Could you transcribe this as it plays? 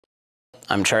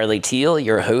I'm Charlie Teal,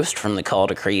 your host from the Call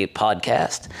to Create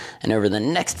podcast, and over the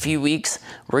next few weeks,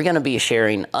 we're going to be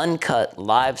sharing uncut,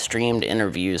 live-streamed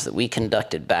interviews that we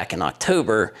conducted back in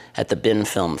October at the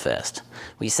BendFilm Fest.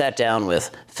 We sat down with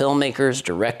filmmakers,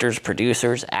 directors,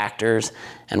 producers, actors,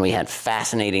 and we had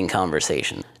fascinating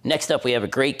conversations. Next up, we have a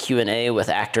great Q&A with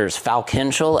actors Falk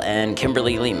Hentschel and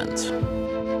Kimberly Leemans.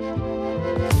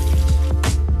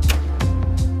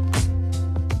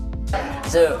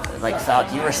 So, like Falk,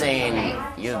 you were saying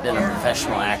you've been a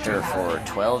professional actor for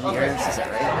 12 years, is that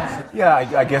right? Yeah,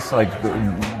 I guess like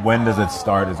when does it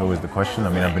start is always the question. I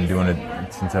mean, I've been doing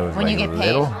it since I was when like you get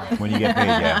little. Paid. When you get paid,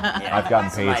 yeah. I've gotten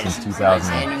paid since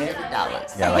 2000.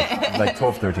 Yeah, like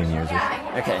 12, 13 years.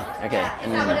 Okay.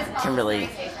 And Kimberly,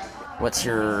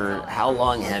 how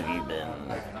long have you been?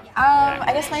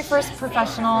 I guess my first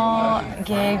professional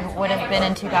gig would have been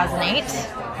in 2008,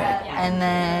 and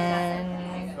then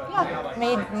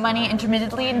made money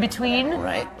intermittently in between.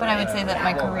 Right. But I would say that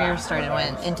my career started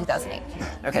in 2008.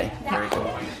 Okay, very cool.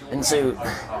 And so,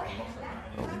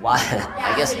 why?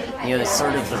 I guess it's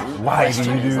sort of the root question. Why do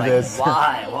you do this?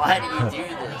 Why? Why do you do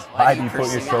this? Why do you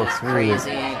put yourself through this?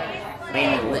 Crazy. I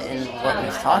mean, in what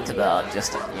we've talked about,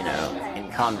 just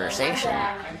in conversation,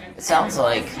 it sounds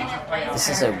like this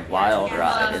is a wild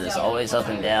ride. It is always up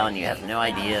and down. You have no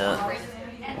idea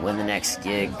when the next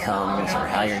gig comes or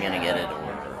how you're going to get it, or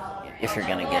if you're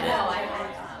going to get it.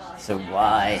 So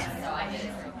why?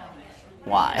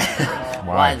 Why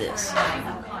this?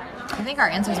 I think our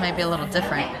answers might be a little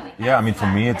different. Yeah, I mean, for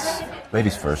me, it's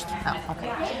ladies first. Oh, okay.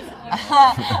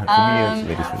 For me, it's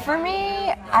ladies first. For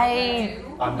me, I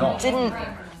didn't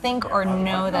think or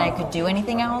know that I could do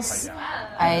anything else.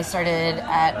 I started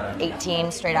at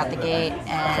 18 straight out the gate,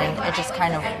 and it just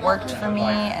kind of worked for me,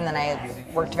 and then I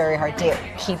worked very hard to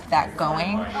keep that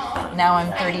going. Now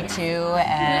I'm 32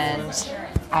 and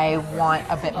I want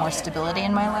a bit more stability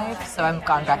in my life, so I've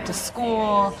gone back to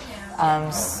school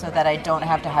so that I don't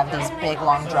have to have these big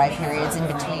long dry periods in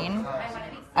between.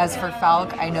 As for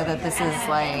Falk, I know that this is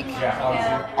like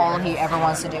all he ever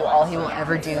wants to do, all he will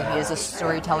ever do. He is a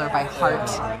storyteller by heart.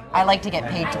 I like to get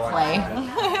paid to play.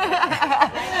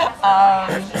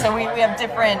 So we have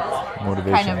different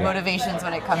kind of motivations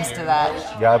when it comes to that.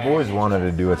 Yeah, I've always wanted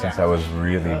to do it since I was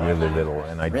really, really little,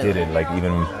 and I did it like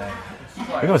even. I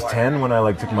think I was 10 when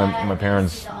I took my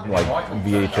parents'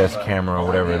 VHS camera or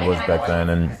whatever it was back then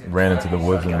and ran into the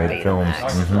woods and made films.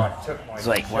 Mm-hmm. It's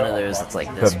like one of those that's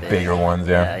like this big. The bigger ones,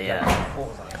 yeah.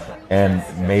 And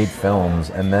made films,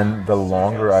 and then the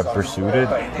longer I pursued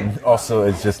it, also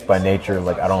it's just by nature,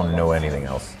 I don't know anything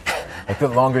else. The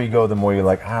longer you go, the more you're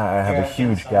like, I have a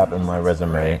huge gap in my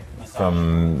resume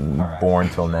from born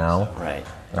till now. Right.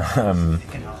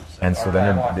 And so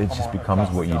then it just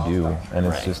becomes what you do, and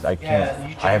it's just I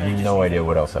have no idea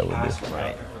what else I would do.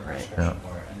 Right. Yeah.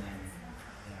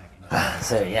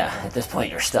 So at this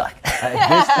point you're stuck. At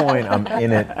this point I'm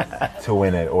in it to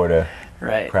win it or to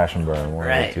crash and burn. One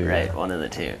of the two. Right, one of the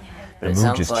two. But the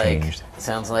mood just changed. It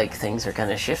sounds like things are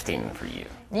kind of shifting for you.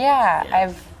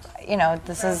 Yeah.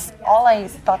 This is all I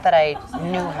thought that I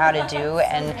knew how to do,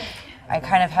 and I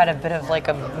kind of had a bit of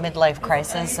a midlife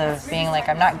crisis of being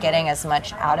I'm not getting as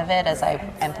much out of it as I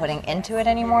am putting into it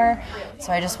anymore.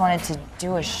 So I just wanted to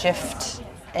do a shift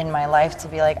in my life to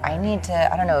be I need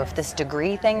to, I don't know if this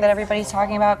degree thing that everybody's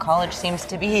talking about, college seems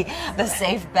to be the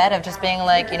safe bet of just being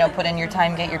put in your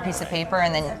time, get your piece of paper,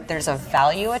 and then there's a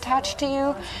value attached to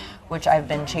you, which I've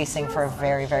been chasing for a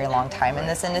very, very long time in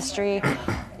this industry.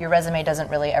 Your resume doesn't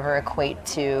really ever equate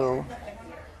to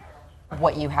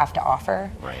what you have to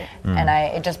offer, and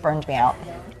it just burned me out,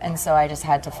 and so I just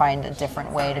had to find a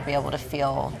different way to be able to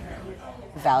feel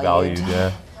valued.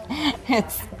 Yeah.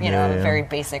 It's a very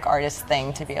basic artist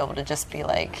thing to be able to just be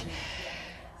I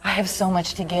have so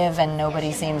much to give, and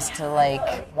nobody seems to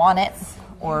want it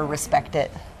or respect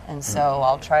it, and so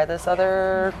I'll try this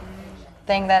other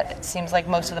thing that it seems like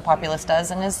most of the populace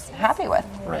does and is happy with.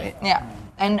 Right. Yeah,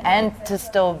 and to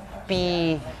still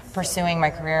be pursuing my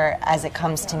career as it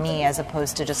comes to me, as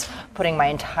opposed to just putting my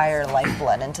entire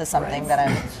lifeblood into something that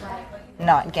I'm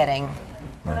not getting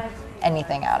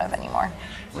anything out of anymore.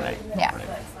 Right. Yeah.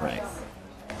 Right.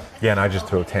 Yeah, and I just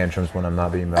throw tantrums when I'm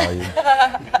not being valued.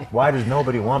 Why does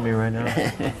nobody want me right now?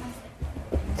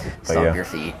 Stomp your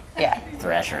feet. Yeah.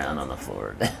 Thrash around on the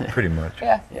floor. Pretty much.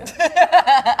 Yeah.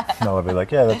 No, I'll be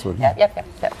that's what. Yep.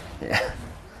 Yeah.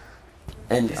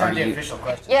 And are you? Official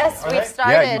question. Yes, we've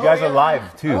started. Yeah, you guys are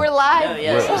live too. We're live.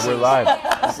 We're live.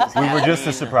 We were just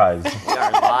a surprise. We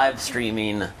are live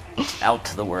streaming out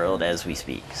to the world as we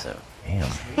speak. So. Damn.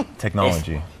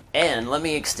 Technology. And let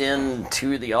me extend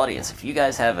to the audience, if you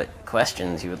guys have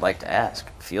questions you would like to ask,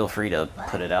 feel free to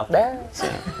put it out there.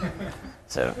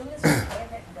 So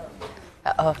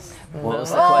Uh-oh. What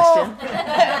was the question?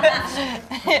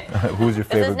 Who's your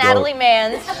favorite This is Natalie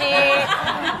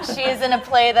Leemans. She is in a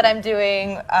play that I'm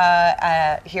doing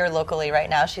here locally right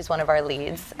now. She's one of our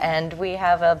leads, and we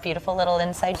have a beautiful little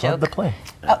inside joke. the play?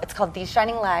 Oh, it's called These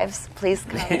Shining Lives. Please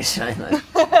come. Tickets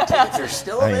are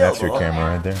still I think available. that's your camera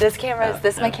right there. This camera is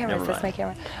this my camera? Is this my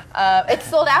camera? It's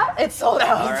sold out. It's sold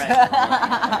out. All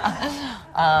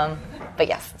right. But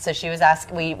yes, so she was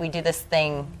asking. We do this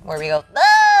thing where we go.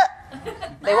 Ah!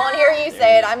 They won't hear you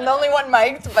say it. I'm the only one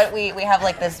mic'd, but we have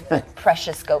like this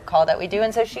precious goat call that we do.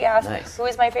 And so she asked, who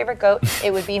is my favorite goat?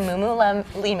 It would be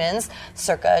Leemans,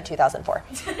 circa 2004.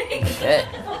 Okay.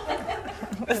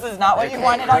 This is not what you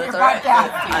wanted on your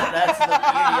podcast. That's the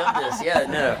beauty of this. Yeah,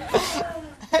 no.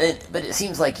 But it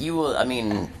seems like you will, I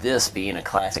mean, this being a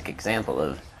classic example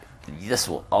of this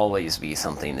will always be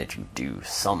something that you do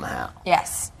somehow.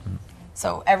 Yes.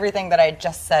 So everything that I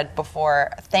just said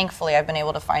before, thankfully I've been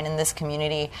able to find in this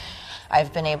community.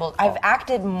 I've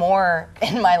acted more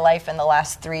in my life in the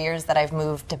last 3 years that I've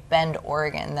moved to Bend,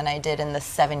 Oregon than I did in the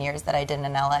 7 years that I did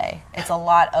in LA. It's a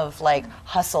lot of like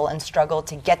hustle and struggle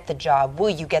to get the job. Will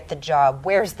you get the job?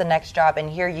 Where's the next job? And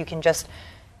here you can just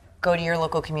go to your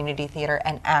local community theater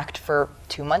and act for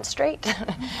 2 months straight.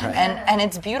 Right. and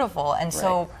it's beautiful. And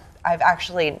so I've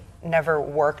actually never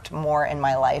worked more in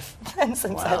my life than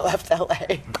since I left LA.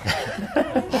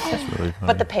 That's really funny.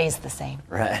 But the pay's the same.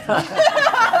 Right.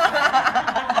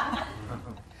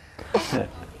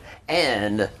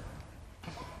 And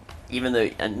even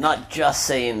though, and not just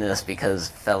saying this because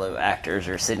fellow actors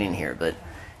are sitting here, but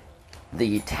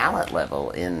the talent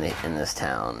level in this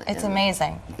town, It's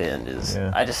amazing. Bend is.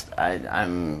 Yeah.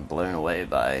 I'm blown away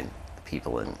by the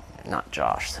people, and not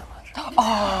Josh so much.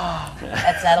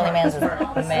 That's Natalie Leemans,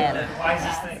 the man.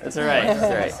 That's all right.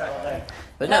 That's all right.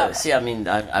 But no, see, I mean,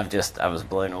 I was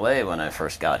blown away when I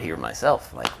first got here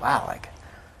myself. Like, wow,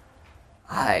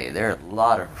 there are a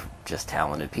lot of just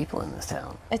talented people in this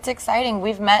town. It's exciting.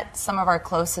 We've met some of our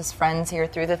closest friends here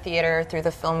through the theater, through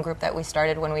the film group that we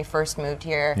started when we first moved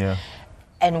here. Yeah.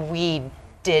 And we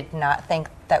did not think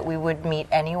that we would meet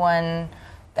anyone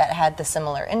that had the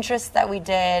similar interests that we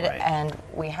did, and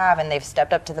we have, and they've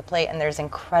stepped up to the plate, and there's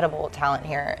incredible talent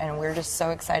here, and we're just so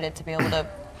excited to be able to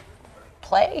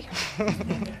play.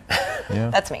 Yeah.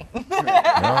 That's me.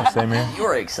 No, same here.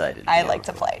 You're excited. I like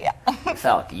to play, yeah.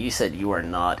 Falk, you said you are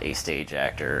not a stage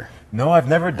actor No, I've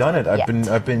never done it. Yet.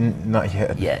 I've been not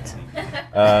yet. yet.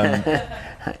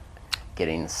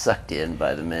 Getting sucked in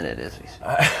by the minute as we speak.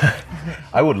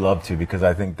 I would love to, because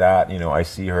I think that, I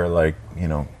see her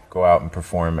go out and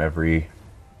perform every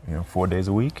 4 days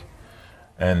a week,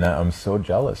 and I'm so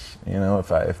jealous,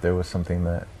 if there was something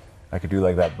that I could do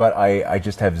like that. But I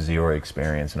just have zero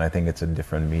experience, and I think it's a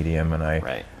different medium, and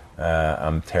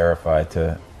I'm terrified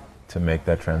to make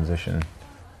that transition.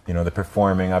 The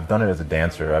performing, I've done it as a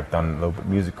dancer. I've done a little bit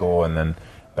musical and then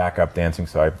backup dancing,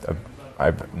 so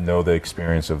I know the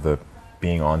experience of the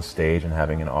being on stage and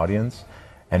having an audience.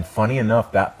 And funny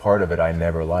enough, that part of it I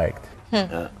never liked.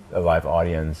 A live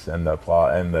audience and the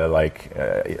applause and the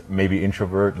maybe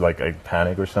introvert, like I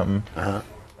panic or something.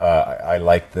 I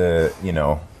like the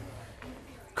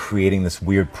creating this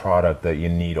weird product that you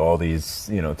need all these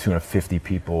 250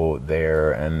 people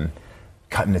there and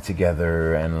cutting it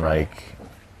together and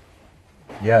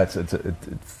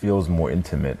it feels more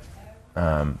intimate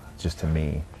just to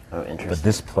me. Oh, interesting. But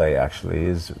this play actually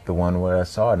is the one where I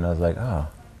saw it and I was like, oh,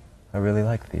 I really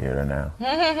like theater now.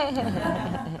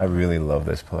 I really love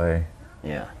this play.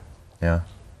 Yeah. Yeah.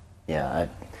 Yeah,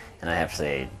 I have to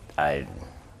say,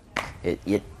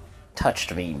 it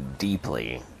touched me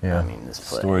deeply. Yeah. I mean, this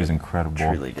play. The story's incredible.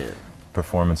 Truly did.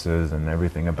 Performances and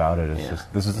everything about it. It's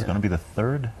just, this is going to be the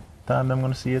third time I'm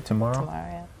going to see it tomorrow.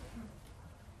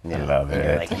 Yeah. I love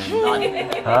it.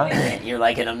 You're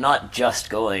like, and I'm not just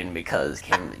going because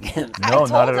Kim. No,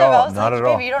 not at all. Not at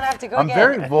all. Baby, you don't have to go I'm again.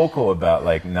 very vocal about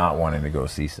not wanting to go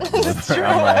see something.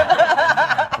 I'm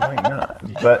like, no.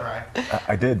 But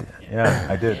I did. Yeah,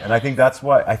 I did. And I think that's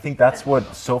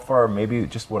what so far maybe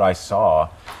just what I saw,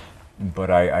 but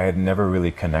I had never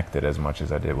really connected as much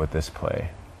as I did with this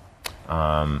play.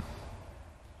 And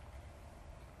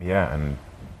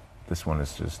this one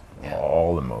is just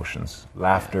all emotions.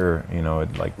 Laughter,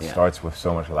 it starts with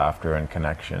so much laughter and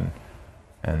connection,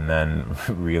 and then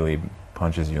really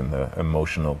punches you in the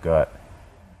emotional gut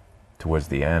towards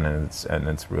the end, and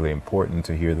it's really important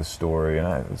to hear the story,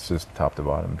 and it's just top to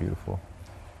bottom beautiful.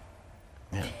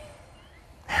 Yeah.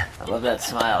 I love that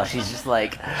smile. She's just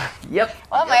like, yep.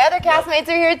 Well, my other castmates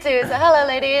are here too, so hello,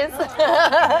 ladies.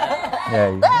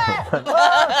 Yeah. So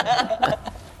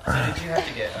did you have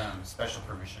to get special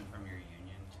permission from your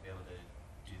union to be able to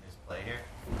do this play here?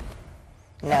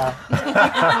 No.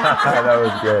 That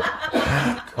was good.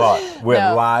 Caught.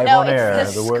 We're live on air.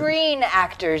 It's the Screen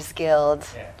Actors Guild.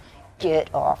 Yeah.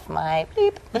 Get off my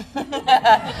bleep.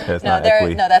 It's not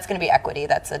equity. No, that's going to be equity.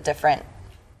 That's a different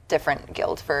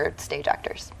guild for stage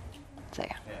actors. So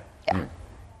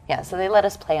yeah. So they let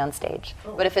us play on stage.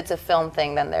 But if it's a film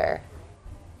thing, then they're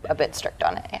a bit strict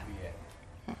on it.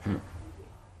 Yeah.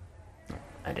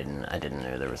 I didn't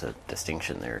know there was a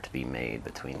distinction there to be made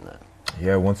between the.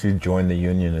 Yeah, once you join the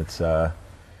union,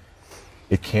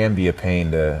 it can be a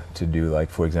pain to do, like,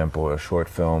 for example, a short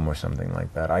film or something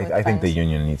like that. I think the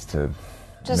union needs to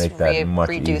just make that much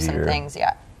redo easier. some things.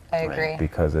 Yeah, I agree.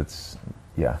 Because it's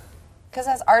Because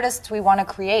as artists, we want to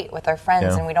create with our friends,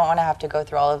 Yeah. and we don't want to have to go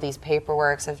through all of these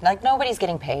paperworks of, like, nobody's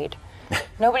getting paid.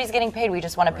 Nobody's getting paid. We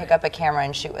just want to pick up a camera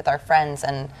and shoot with our friends,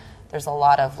 and there's a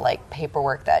lot of, like,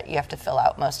 paperwork that you have to fill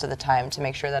out most of the time to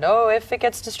make sure that, if it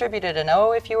gets distributed, and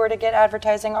if you were to get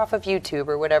advertising off of YouTube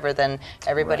or whatever, then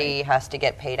everybody has to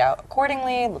get paid out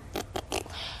accordingly.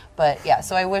 But yeah,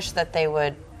 so I wish that they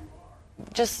would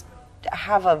just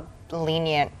have a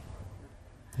lenient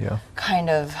kind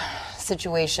of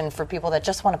situation for people that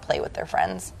just want to play with their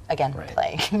friends. Again,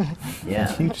 play.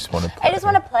 Yeah. You just want to play. I just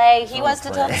want to play. He wants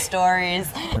to tell the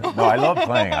stories. No, I love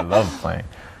playing. I love playing.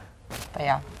 But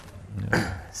yeah.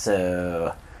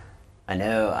 So, I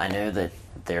know that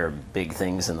there are big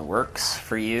things in the works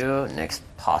for you. Next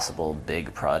possible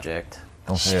big project.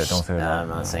 Don't say it. Don't say it. No, I'm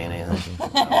not saying anything.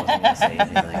 I wasn't gonna say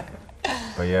anything.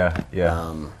 But yeah.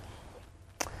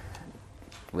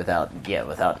 Without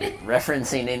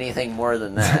referencing anything more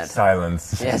than that.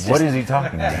 Silence. Yeah, what is he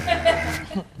talking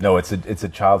about? No, it's a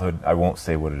childhood. I won't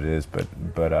say what it is, but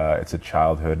it's a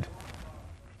childhood.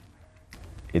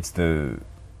 It's the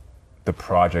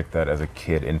project that as a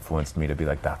kid influenced me to be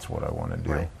like, that's what I want to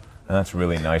do. Right. And that's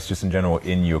really nice. Just in general,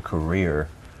 in your career,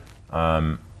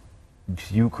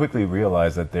 you quickly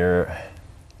realize that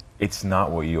it's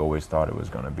not what you always thought it was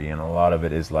going to be. And a lot of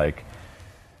it is like,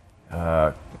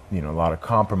 a lot of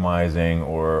compromising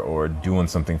or doing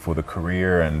something for the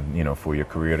career and, for your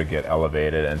career to get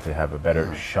elevated and to have a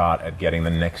better shot at getting the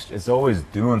next. It's always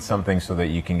doing something so that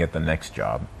you can get the next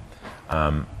job.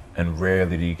 And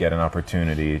rarely do you get an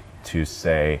opportunity to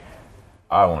say,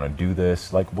 I want to do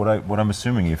this. Like what I'm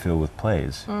assuming you feel with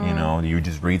plays. You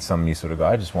just read something, you sort of go,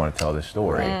 I just want to tell this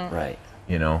story. Right.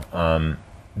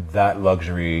 That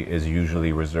luxury is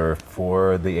usually reserved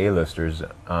for the A-listers,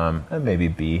 and maybe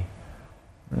B.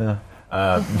 Yeah.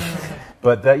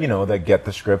 But that get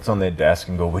the scripts on their desk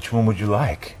and go, which one would you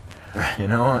like? I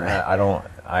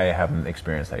haven't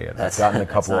experienced that yet. I've gotten a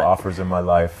couple of offers in my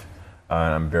life,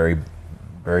 and I'm very,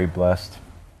 very blessed.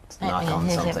 Let's knock on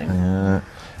something.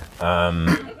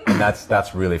 And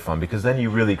that's really fun, because then you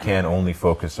really can only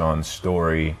focus on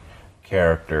story,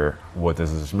 character, what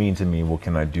does this mean to me, what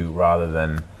can I do, rather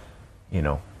than,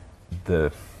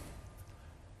 the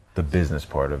business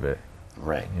part of it.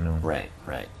 Right.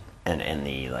 Right. And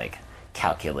the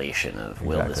calculation of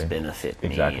will this benefit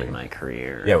me in my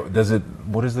career? Yeah.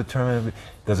 What is the term?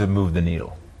 Does it move the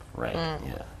needle? Right.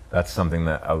 Yeah. That's something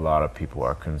that a lot of people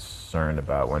are concerned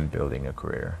about when building a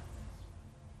career.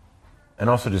 And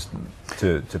also just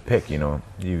to pick,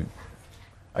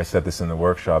 I said this in the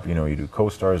workshop, you do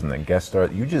co-stars and then guest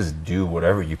stars. You just do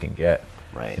whatever you can get.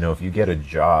 Right. If you get a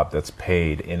job that's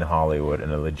paid in Hollywood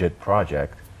in a legit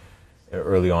project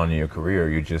early on in your career,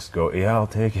 you just go, yeah, I'll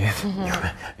take it.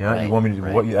 Right. You want me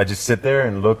to? I just sit there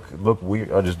and look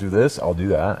weird. I'll just do this. I'll do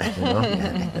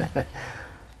that.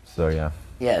 So yeah.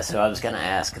 Yeah. So I was going to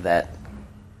ask, that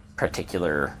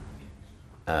particular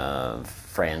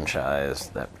franchise,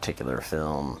 that particular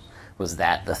film, was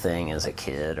that the thing as a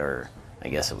kid, or I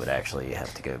guess it would actually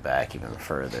have to go back even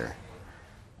further?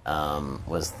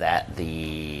 Was that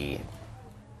the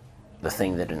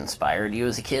thing that inspired you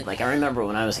as a kid? I remember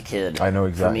when I was a kid, I know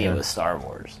exactly. For me, it was Star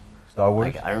Wars. Star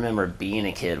Wars? I remember being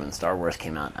a kid when Star Wars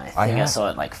came out, and I saw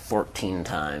it 14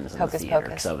 times in the theater,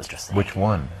 because I was just Which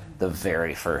one? The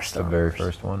very first Star Wars. The very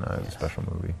first one? It was a special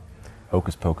movie.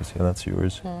 Hocus Pocus, yeah, that's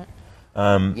yours.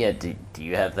 Yeah, do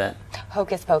you have that?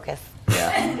 Hocus Pocus.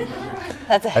 Yeah.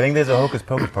 That's it. I think there's a Hocus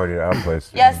Pocus party at our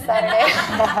place. Yes, Saturday.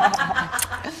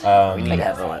 We need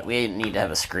to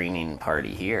have a screening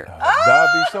party here.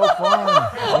 That'd be so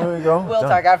fun. There we go. We'll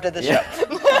talk after the show.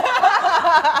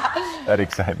 That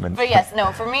excitement. But yes,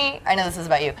 no, for me, I know this is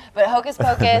about you, but Hocus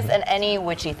Pocus and any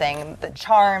witchy thing, the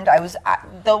Charmed,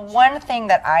 the one thing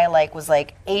that I was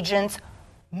agents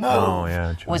move, Oh,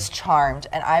 yeah, true. was Charmed.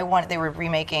 And they were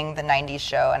remaking the 90s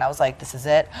show, and I was like, this is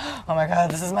it. Oh my God,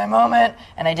 this is my moment.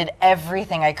 And I did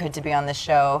everything I could to be on this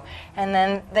show. And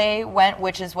then they went,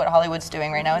 which is what Hollywood's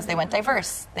doing right now, is they went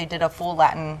diverse. They did a full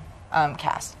Latin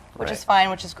cast, which is fine,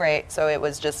 which is great. So it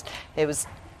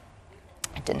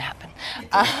didn't happen.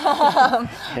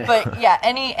 But yeah,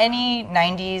 any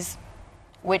 90s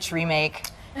witch remake.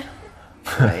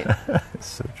 Right. It's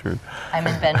so true. I'm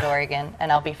in Bend, Oregon,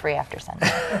 and I'll be free after Sunday.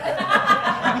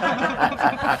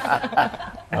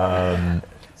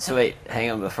 So wait,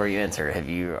 hang on before you answer.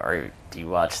 Do you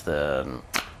watch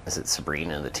is it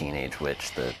Sabrina the Teenage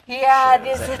Witch? Yeah,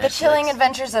 the the chilling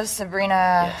adventures of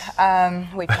Sabrina.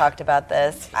 Yes. We've talked about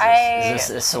this. Is this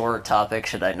a sore topic?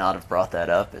 Should I not have brought that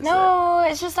up? No,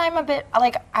 it's just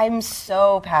I'm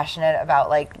so passionate about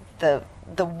like the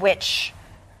witch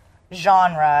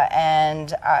genre,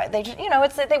 and they just,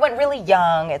 they went really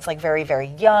young. It's like very, very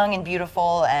young and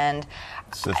beautiful, and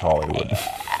It's just Hollywood.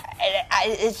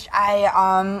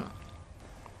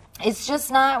 It's just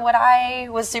not what I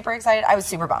was super excited. I was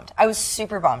super bummed.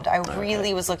 I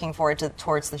really was looking forward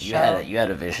towards the show. You had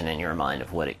a vision in your mind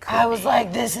of what it could be. I was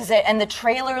like, this is it. And the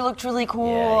trailer looked really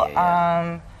cool.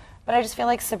 Yeah. But I just feel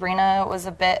like Sabrina was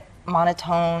a bit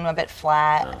monotone, a bit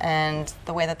flat, and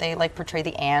the way that they like portray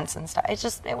the ants and stuff,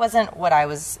 it wasn't what I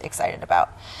was excited about.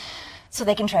 So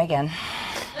they can try again.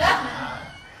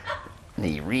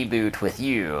 The reboot with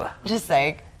you. Just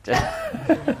like,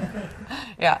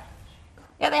 yeah,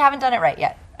 they haven't done it right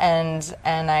yet, and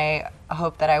I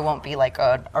hope that I won't be like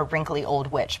a wrinkly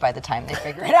old witch by the time they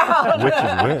figure it out. Witch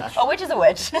is witch. A witch is a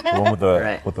witch. The one with the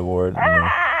Right. with the word.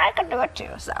 I can do it too.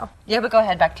 So yeah, but go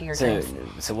ahead, back to your dreams.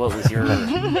 So what was your?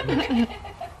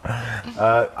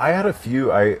 I had a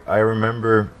few. I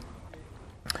remember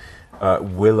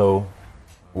Willow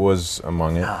was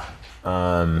among it.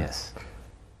 Yes.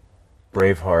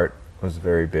 Braveheart was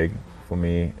very big for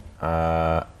me.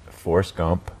 Forrest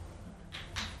Gump.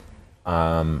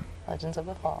 Legends of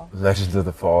the Fall. Legends of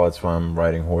the Fall. That's why I'm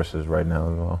riding horses right now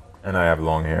as well. And I have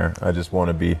long hair. I just want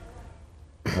to be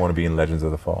in Legends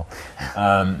of the Fall.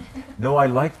 No, I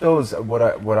like those. What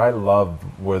I loved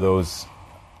were those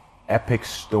epic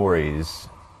stories,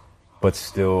 but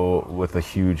still with a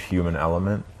huge human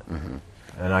element. Mm-hmm.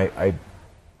 And I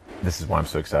this is why I'm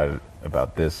so excited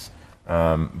about this.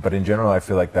 But in general, I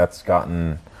feel like that's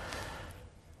gotten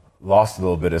lost a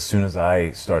little bit as soon as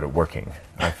I started working.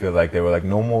 I feel like they were like,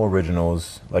 no more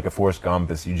originals, like a Forrest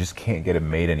Gump, you just can't get it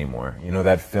made anymore. You know,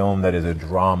 that film that is a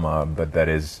drama, but that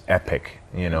is epic.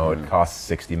 You know, it costs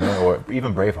 $60 million, or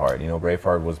even Braveheart. You know,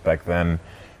 Braveheart was back then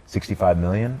 $65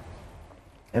 million.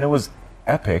 And it was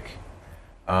epic,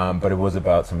 but it was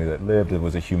about somebody that lived. It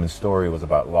was a human story. It was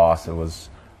about loss. It was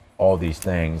all these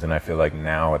things. And I feel like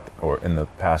now, or in the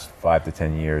past 5 to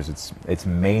 10 years, it's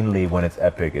mainly, when it's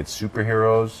epic, it's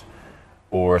superheroes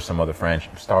or some other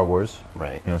franchise. Star Wars.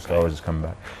 Right. You know, Star Wars is coming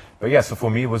back. But yeah, so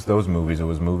for me, it was those movies. It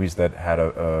was movies that had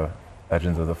a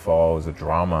Legends of the Fall. It was a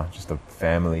drama, just a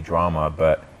family drama,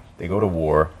 but they go to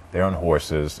war. They're on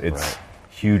horses. It's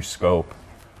huge scope.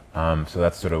 So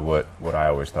that's sort of what I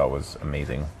always thought was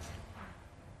amazing.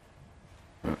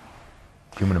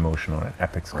 Human emotion on an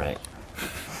epic scope. Right.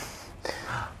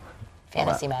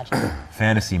 Fantasy magic.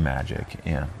 Fantasy magic,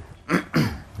 yeah.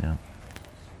 Yeah.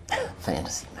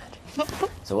 Fantasy magic.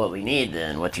 So what we need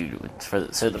then,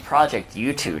 so the project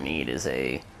you two need is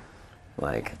a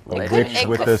Legends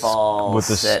with of the the Fall with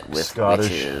the set with Scottish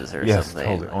witches or yes,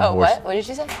 something. Totally, on Oh, horse. what? What did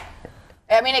you say?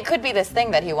 I mean, it could be this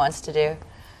thing that he wants to do.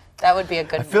 That would be a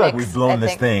good I feel like mix, we've blown I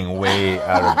this think. thing way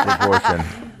out of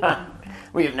proportion.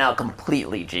 We have now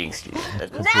completely jinxed you.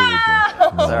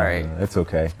 No! Sorry. It's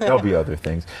okay. There'll be other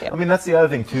things. I mean, that's the other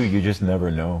thing too. You just never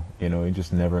know. You know, you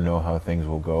just never know how things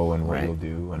will go and what Right. you'll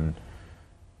do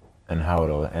and how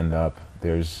it'll end up.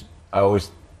 I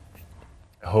always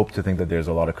hope to think that there's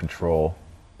a lot of control,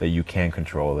 that you can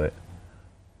control it.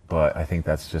 But I think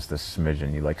that's just a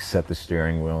smidgen. You like set the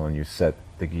steering wheel and you set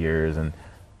the gears,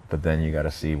 but then you got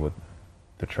to see what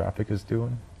the traffic is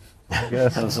doing. I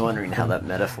guess. I was wondering how that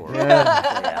metaphor would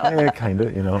Yeah. play out. Yeah, kind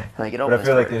of, you know. Like, it but I almost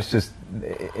feel like hurts. there's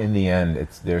just, in the end,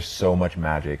 there's so much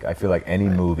magic. I feel like any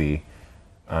movie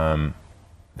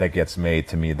that gets made,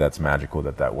 to me, that's magical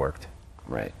that worked.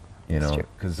 Right. You That's know, true.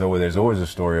 because there's always a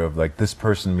story of like this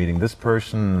person meeting this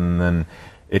person, and then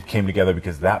it came together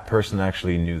because that person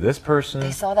actually knew this person.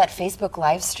 They saw that Facebook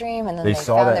live stream, and then They they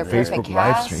saw found that their perfect Facebook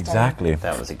live cast, stream. and- Exactly.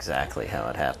 That was exactly how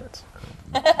it happens.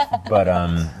 But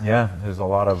yeah, there's a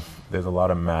lot of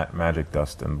magic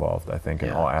dust involved, I think, in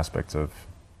Yeah. all aspects of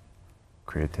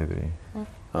creativity.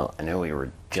 Well, I know we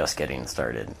were just getting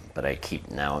started, but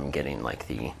I'm getting like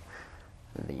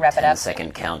The Wrap it up.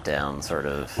 10-second countdown, sort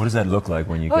of. What does that look like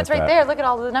when you Oh, get it's right that? there. Look at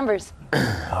all the numbers.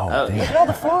 Oh, damn. Look at all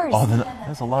the fours.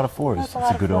 That's a lot of fours. That's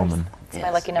That's a good omen. It's my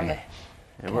lucky number.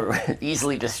 And we're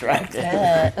easily distracted.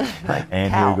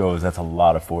 And here it goes. That's a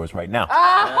lot of fours right now.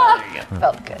 There you go.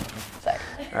 Felt good. Sorry.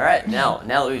 All right, now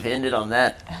that we've ended on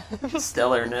that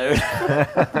stellar note.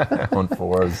 On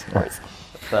fours.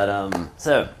 But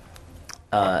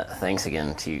thanks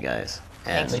again to you guys,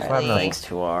 and Thanks, Charlie. thanks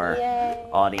to our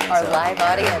audience, Our live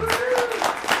audience.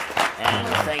 and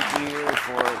thank you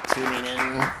for tuning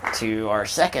in to our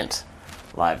second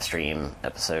live stream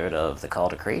episode of the Call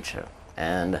to Create show.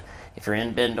 And if you're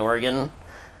in Bend, Oregon,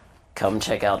 come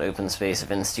check out Open Space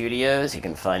Event Studios. You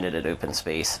can find it at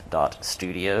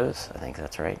openspace.studios. I think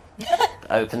that's right.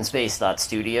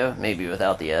 openspace.studio, maybe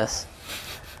without the S.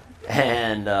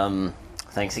 And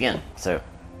thanks again. So,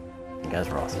 you guys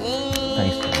were awesome.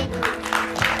 Thanks.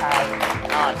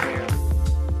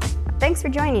 Thanks for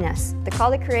joining us. The Call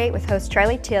to Create with host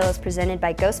Charlie Teal is presented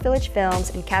by Ghost Village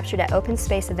Films and captured at Open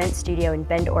Space Event Studio in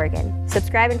Bend, Oregon.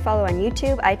 Subscribe and follow on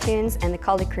YouTube, iTunes, and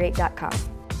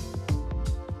thecalltocreate.com.